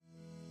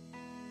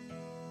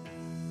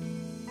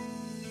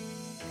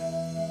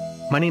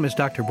My name is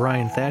Dr.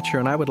 Brian Thatcher,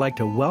 and I would like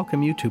to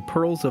welcome you to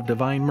Pearls of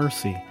Divine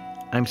Mercy.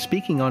 I'm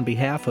speaking on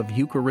behalf of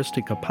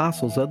Eucharistic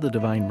Apostles of the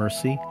Divine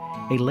Mercy,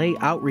 a lay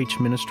outreach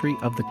ministry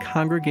of the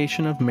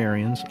Congregation of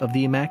Marians of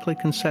the Immaculate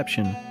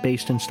Conception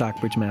based in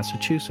Stockbridge,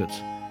 Massachusetts.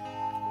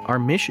 Our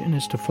mission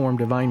is to form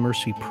Divine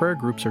Mercy prayer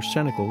groups or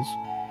cenacles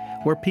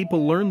where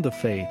people learn the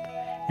faith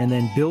and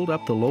then build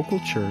up the local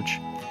church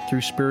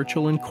through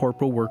spiritual and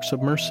corporal works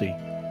of mercy,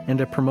 and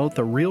to promote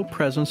the real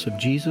presence of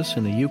Jesus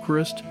in the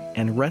Eucharist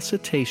and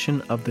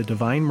recitation of the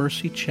Divine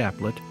Mercy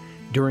Chaplet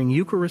during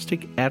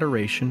Eucharistic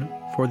adoration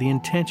for the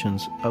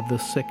intentions of the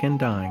sick and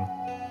dying.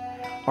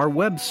 Our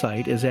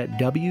website is at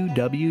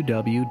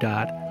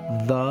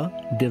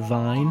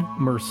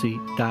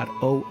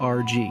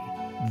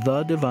www.thedivinemercy.org,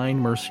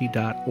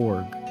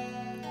 thedivinemercy.org.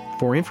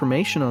 For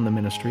information on the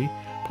ministry,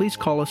 please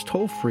call us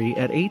toll-free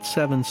at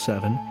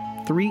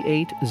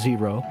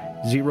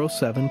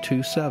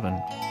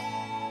 877-380-0727.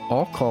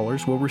 All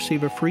callers will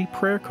receive a free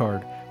prayer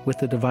card with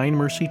the Divine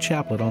Mercy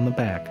Chaplet on the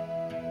back.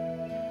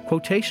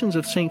 Quotations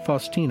of St.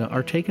 Faustina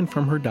are taken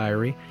from her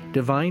diary,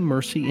 Divine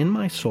Mercy in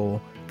My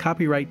Soul,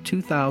 copyright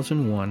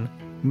 2001,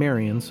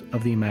 Marians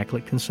of the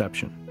Immaculate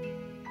Conception.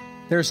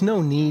 There's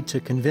no need to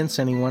convince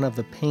anyone of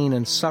the pain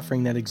and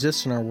suffering that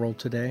exists in our world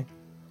today.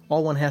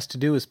 All one has to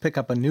do is pick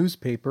up a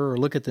newspaper or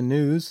look at the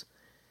news.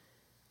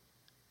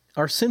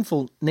 Our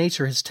sinful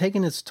nature has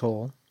taken its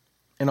toll,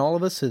 and all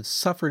of us have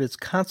suffered its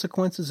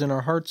consequences in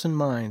our hearts and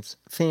minds,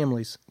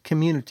 families,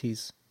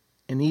 communities,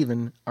 and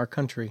even our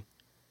country.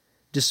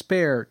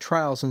 Despair,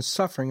 trials, and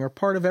suffering are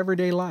part of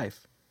everyday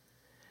life.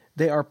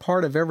 They are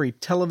part of every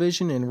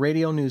television and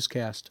radio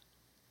newscast,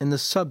 and the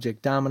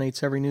subject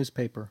dominates every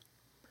newspaper.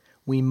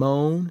 We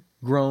moan,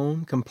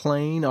 groan,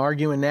 complain,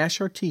 argue, and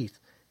gnash our teeth,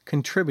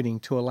 contributing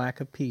to a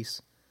lack of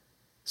peace.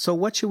 So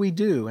what should we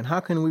do, and how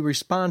can we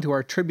respond to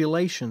our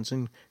tribulations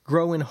and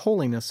grow in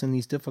holiness in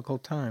these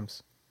difficult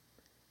times?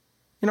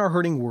 In our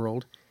hurting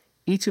world,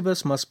 each of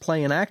us must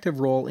play an active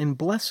role in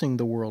blessing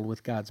the world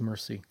with God's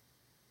mercy.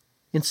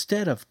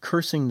 Instead of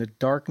cursing the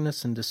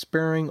darkness and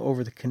despairing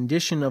over the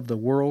condition of the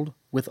world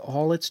with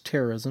all its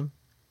terrorism,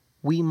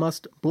 we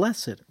must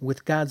bless it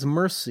with God's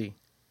mercy,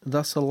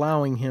 thus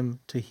allowing Him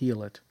to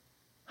heal it.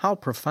 How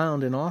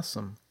profound and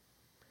awesome!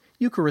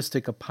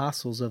 Eucharistic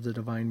Apostles of the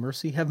Divine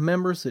Mercy have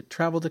members that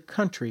travel the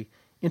country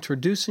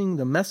introducing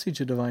the message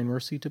of Divine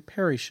Mercy to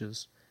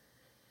parishes.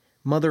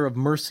 Mother of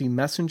Mercy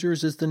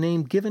Messengers is the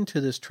name given to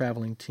this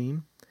traveling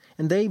team,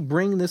 and they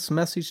bring this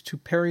message to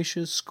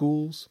parishes,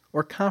 schools,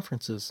 or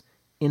conferences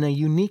in a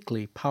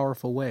uniquely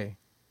powerful way.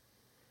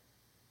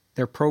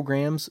 Their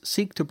programs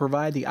seek to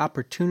provide the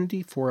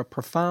opportunity for a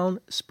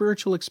profound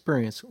spiritual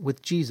experience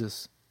with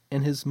Jesus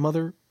and His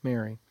Mother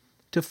Mary,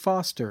 to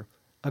foster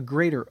a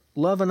greater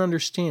love and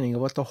understanding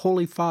of what the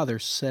Holy Father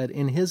said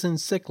in his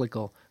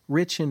encyclical,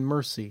 Rich in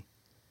Mercy,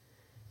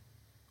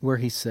 where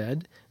he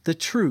said, "The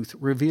truth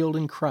revealed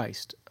in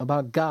Christ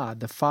about God,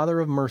 the Father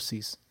of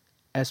mercies,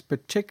 as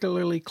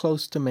particularly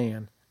close to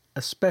man,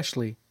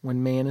 especially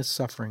when man is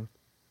suffering."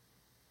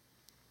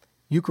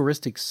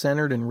 Eucharistic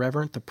centered and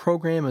reverent, the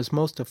program is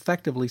most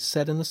effectively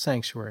set in the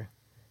sanctuary.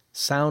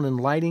 Sound and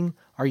lighting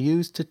are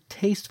used to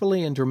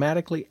tastefully and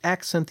dramatically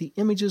accent the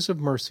images of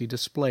mercy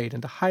displayed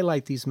and to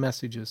highlight these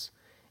messages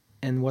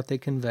and what they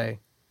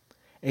convey.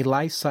 A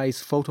life-size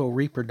photo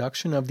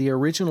reproduction of the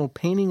original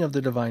painting of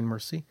the Divine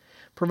Mercy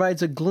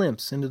provides a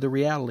glimpse into the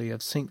reality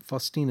of St.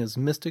 Faustina's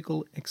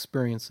mystical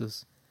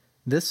experiences.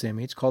 This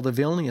image, called the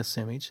Vilnius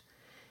image,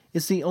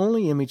 is the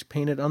only image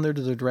painted under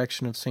the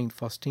direction of St.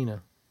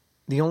 Faustina,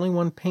 the only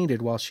one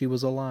painted while she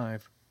was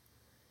alive.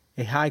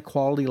 A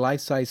high-quality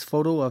life-size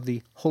photo of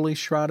the Holy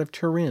Shroud of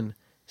Turin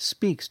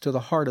speaks to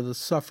the heart of the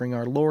suffering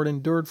our Lord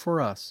endured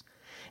for us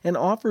and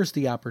offers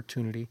the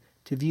opportunity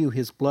to view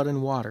His blood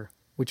and water,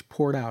 which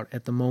poured out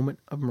at the moment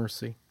of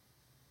mercy.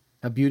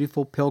 A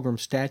beautiful pilgrim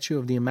statue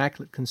of the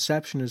Immaculate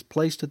Conception is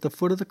placed at the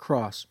foot of the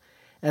cross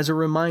as a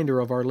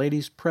reminder of Our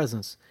Lady's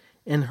presence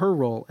and her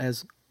role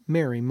as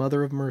Mary,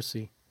 Mother of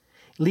Mercy,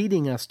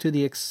 leading us to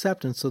the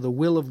acceptance of the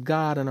will of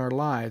God in our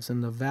lives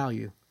and the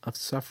value of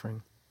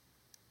suffering.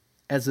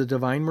 As the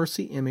Divine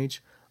Mercy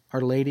image,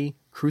 Our Lady,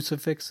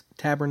 crucifix,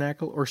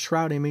 tabernacle, or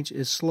shroud image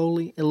is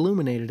slowly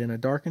illuminated in a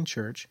darkened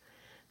church,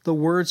 the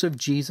words of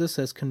Jesus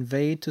as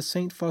conveyed to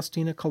St.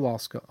 Faustina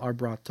Kowalska are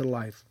brought to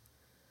life.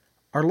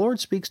 Our Lord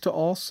speaks to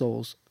all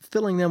souls,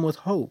 filling them with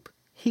hope,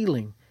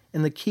 healing,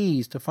 and the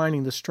keys to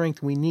finding the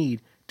strength we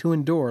need to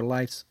endure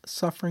life's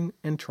suffering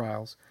and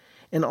trials,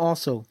 and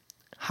also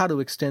how to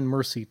extend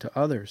mercy to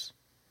others.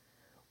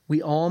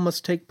 We all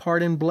must take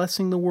part in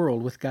blessing the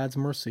world with God's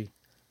mercy,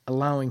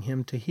 allowing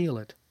Him to heal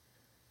it.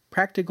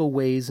 Practical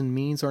ways and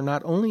means are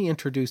not only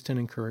introduced and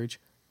encouraged,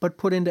 but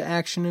put into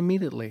action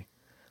immediately.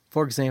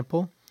 For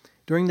example,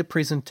 during the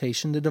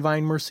presentation, the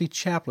Divine Mercy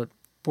Chaplet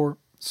for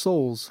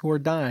souls who are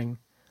dying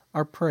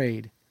are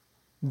prayed.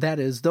 That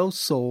is, those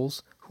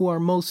souls who are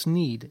most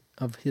need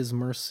of His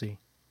mercy.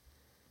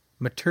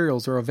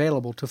 Materials are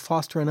available to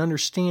foster an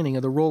understanding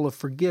of the role of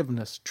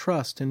forgiveness,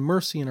 trust, and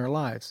mercy in our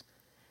lives,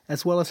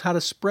 as well as how to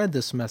spread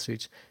this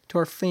message to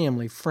our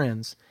family,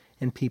 friends,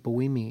 and people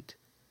we meet.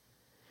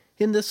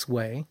 In this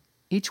way,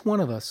 each one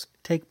of us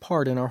take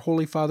part in our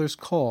Holy Father's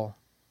call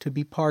to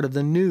be part of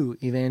the new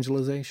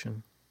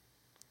evangelization.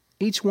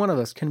 Each one of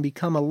us can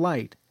become a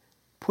light,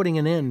 putting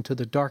an end to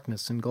the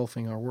darkness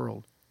engulfing our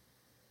world.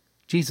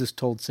 Jesus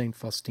told St.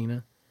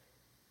 Faustina,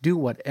 "Do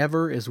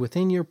whatever is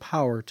within your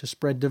power to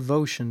spread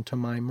devotion to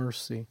my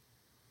mercy."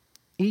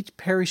 Each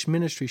parish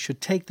ministry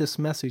should take this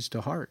message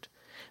to heart.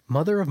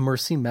 Mother of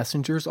Mercy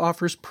Messengers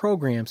offers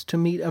programs to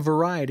meet a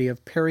variety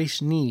of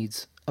parish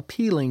needs,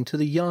 appealing to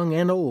the young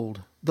and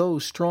old,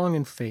 those strong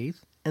in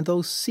faith and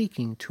those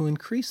seeking to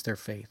increase their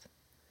faith.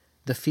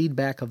 The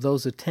feedback of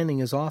those attending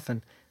is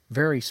often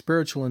very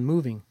spiritual and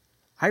moving.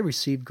 I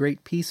received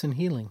great peace and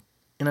healing,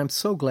 and I'm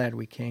so glad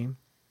we came.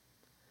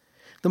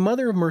 The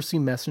Mother of Mercy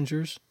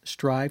Messengers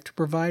strive to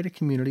provide a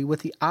community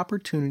with the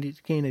opportunity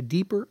to gain a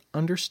deeper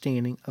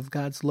understanding of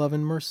God's love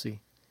and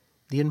mercy,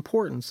 the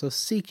importance of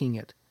seeking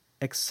it,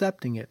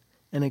 accepting it,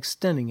 and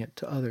extending it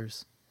to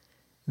others.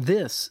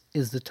 This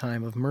is the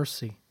time of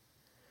mercy.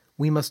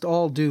 We must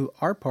all do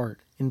our part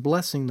in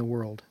blessing the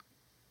world.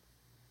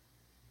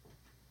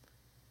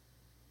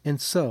 And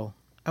so,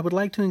 I would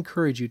like to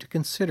encourage you to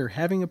consider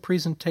having a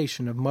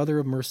presentation of Mother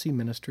of Mercy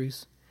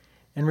Ministries.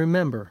 And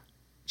remember,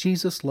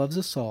 Jesus loves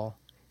us all,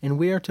 and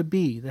we are to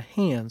be the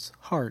hands,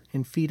 heart,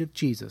 and feet of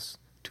Jesus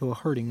to a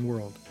hurting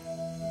world.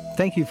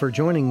 Thank you for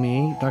joining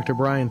me, Dr.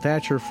 Brian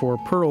Thatcher, for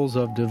Pearls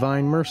of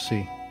Divine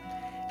Mercy.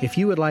 If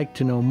you would like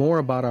to know more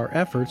about our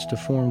efforts to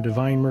form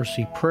Divine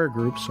Mercy prayer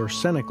groups or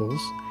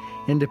cenacles,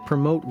 and to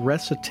promote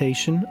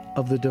recitation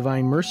of the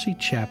Divine Mercy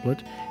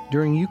Chaplet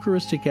during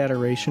Eucharistic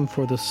adoration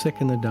for the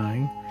sick and the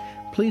dying,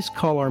 please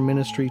call our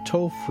ministry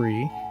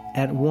toll-free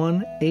at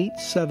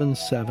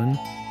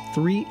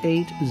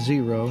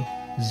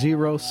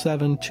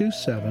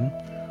 1-877-380-0727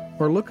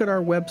 or look at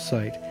our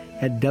website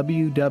at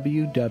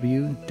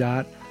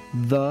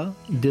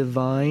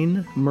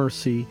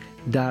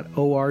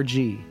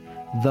www.thedivinemercy.org,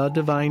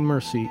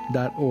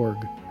 thedivinemercy.org.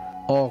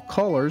 All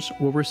callers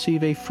will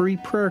receive a free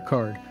prayer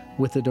card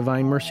with the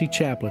Divine Mercy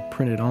Chaplet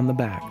printed on the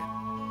back.